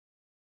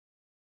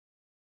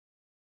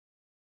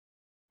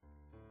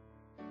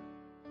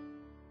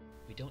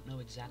We don't know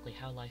exactly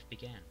how life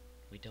began.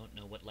 We don't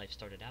know what life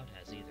started out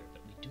as either,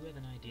 but we do have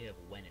an idea of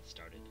when it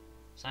started.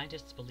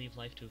 Scientists believe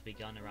life to have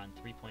begun around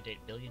 3.8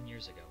 billion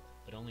years ago,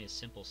 but only as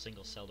simple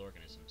single-celled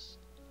organisms.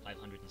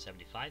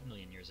 575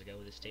 million years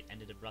ago, this state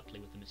ended abruptly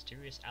with the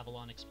mysterious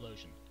Avalon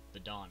explosion, the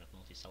dawn of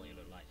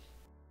multicellular life.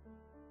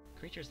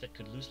 Creatures that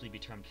could loosely be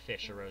termed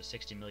fish arose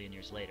 60 million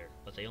years later,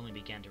 but they only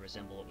began to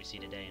resemble what we see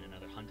today in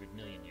another 100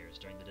 million years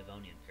during the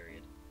Devonian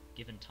period.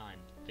 Given time,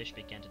 fish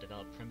began to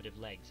develop primitive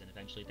legs, and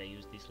eventually they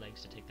used these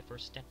legs to take the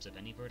first steps of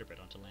any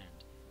vertebrate onto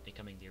land,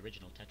 becoming the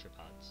original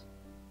tetrapods.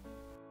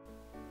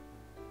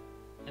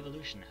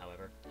 Evolution,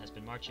 however, has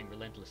been marching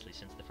relentlessly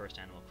since the first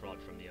animal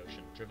crawled from the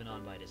ocean, driven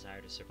on by a desire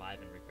to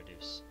survive and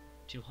reproduce.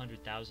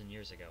 200,000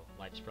 years ago,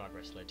 life's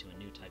progress led to a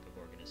new type of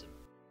organism: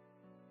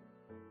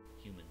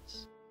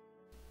 humans.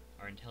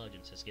 Our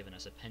intelligence has given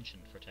us a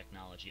penchant for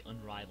technology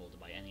unrivaled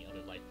by any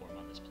other life form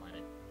on this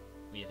planet.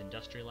 We have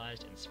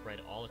industrialized and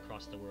spread all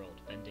across the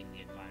world, bending the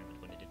environment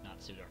when it did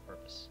not suit our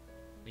purpose.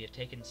 We have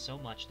taken so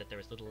much that there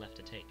is little left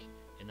to take.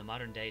 In the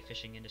modern day,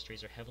 fishing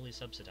industries are heavily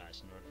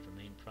subsidized in order to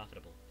remain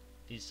profitable.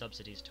 These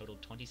subsidies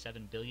totaled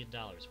 $27 billion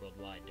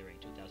worldwide during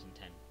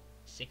 2010.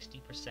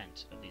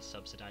 60% of these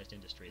subsidized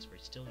industries were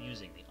still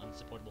using the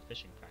unsupportable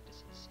fishing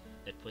practices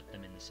that put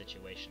them in this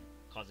situation,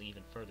 causing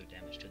even further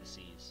damage to the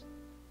seas.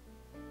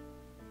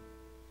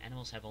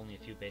 Animals have only a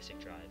few basic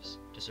drives: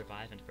 to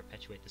survive and to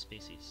perpetuate the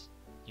species.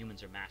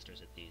 Humans are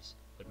masters at these,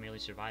 but merely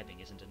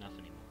surviving isn't enough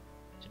anymore.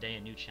 Today a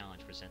new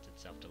challenge presents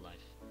itself to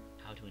life: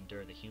 how to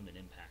endure the human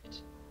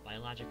impact.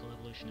 Biological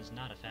evolution is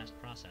not a fast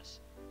process.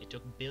 It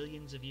took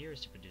billions of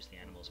years to produce the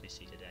animals we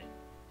see today,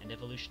 and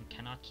evolution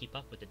cannot keep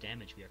up with the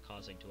damage we are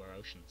causing to our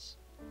oceans.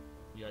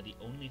 We are the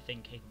only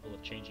thing capable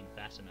of changing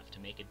fast enough to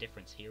make a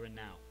difference here and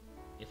now.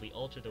 If we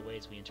alter the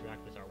ways we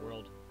interact with our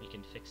world, we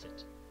can fix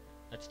it.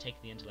 Let's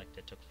take the intellect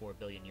that took 4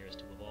 billion years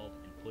to evolve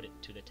and put it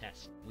to the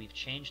test. We've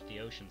changed the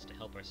oceans to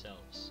help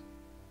ourselves.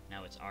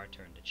 Now it's our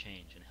turn to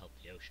change and help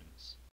the oceans.